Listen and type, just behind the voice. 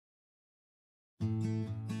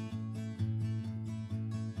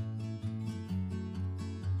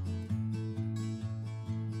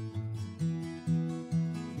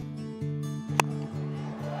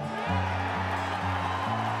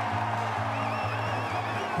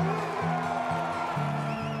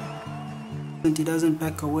And he doesn't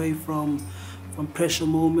back away from pressure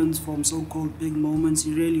moments, from so-called big moments.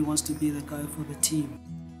 He really wants to be the guy for the team.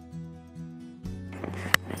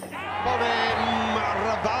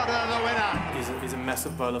 Rabada, the winner. He's a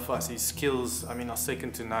massive bowler for us. His skills, I mean, are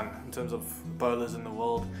second to none in terms of bowlers in the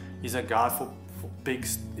world. He's a guy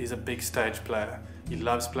he's a big stage player. He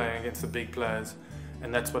loves playing against the big players,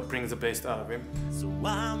 and that's what brings the best out of him. So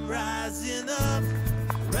I'm rising up,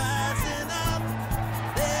 rising up.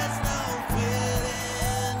 There's no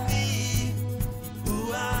quitting me.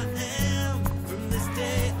 Who I am from this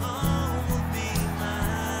day on will be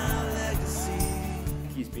my legacy.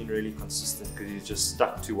 He's been really consistent because he's just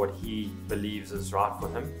stuck to what he believes is right for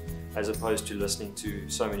him, as opposed to listening to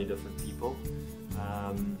so many different people,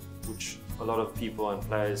 which a lot of people and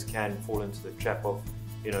players can fall into the trap of,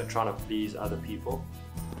 you know, trying to please other people.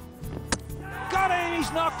 Got him,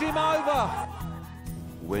 he's knocked him over.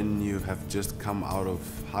 When you have just come out of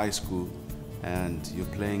high school and you're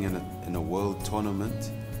playing in a world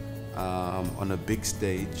tournament on a big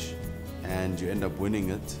stage and you end up winning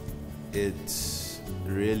it, it's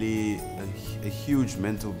really a huge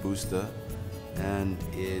mental booster, and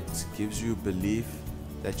it gives you belief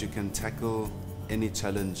that you can tackle any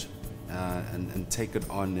challenge and take it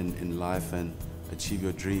on in life and achieve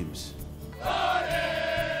your dreams.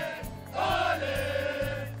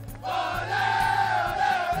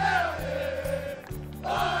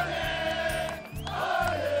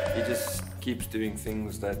 He just keeps doing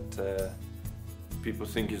things that people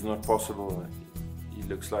think is not possible. He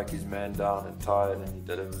looks like he's man down and tired, and he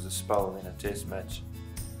delivers a spell in a test match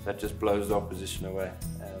that just blows the opposition away.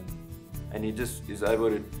 And he just is able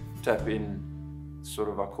to tap in, sort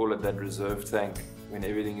of, I call it that reserve tank, when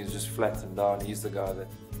everything is just flat and down. He's the guy that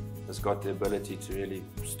has got the ability to really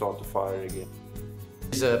start the fire again.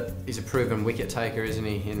 He's a proven wicket taker, isn't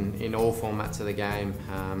he, in all formats of the game.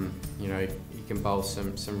 You know, he can bowl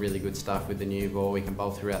some really good stuff with the new ball. He can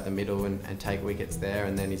bowl throughout the middle and take wickets there,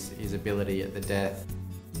 and then his ability at the death.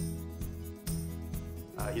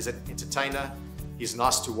 He's an entertainer. He's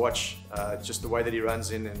nice to watch, just the way that he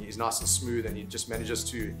runs in, and he's nice and smooth, and he just manages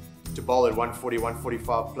to bowl at 140,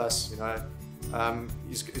 145 plus, you know.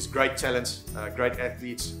 He's great talent, great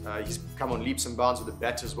athlete. He's come on leaps and bounds with the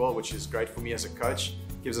bat as well, which is great for me as a coach.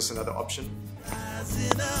 Gives us another option.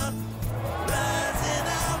 Rising up, rising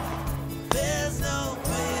up. There's no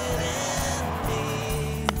quitting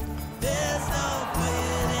me. There's no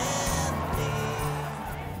quitting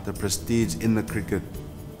me. The prestige in the cricket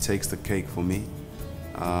takes the cake for me,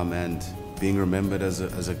 and being remembered as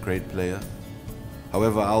a great player.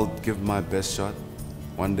 However, I'll give my best shot.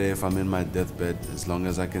 One day if I'm in my deathbed, as long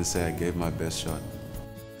as I can say I gave my best shot.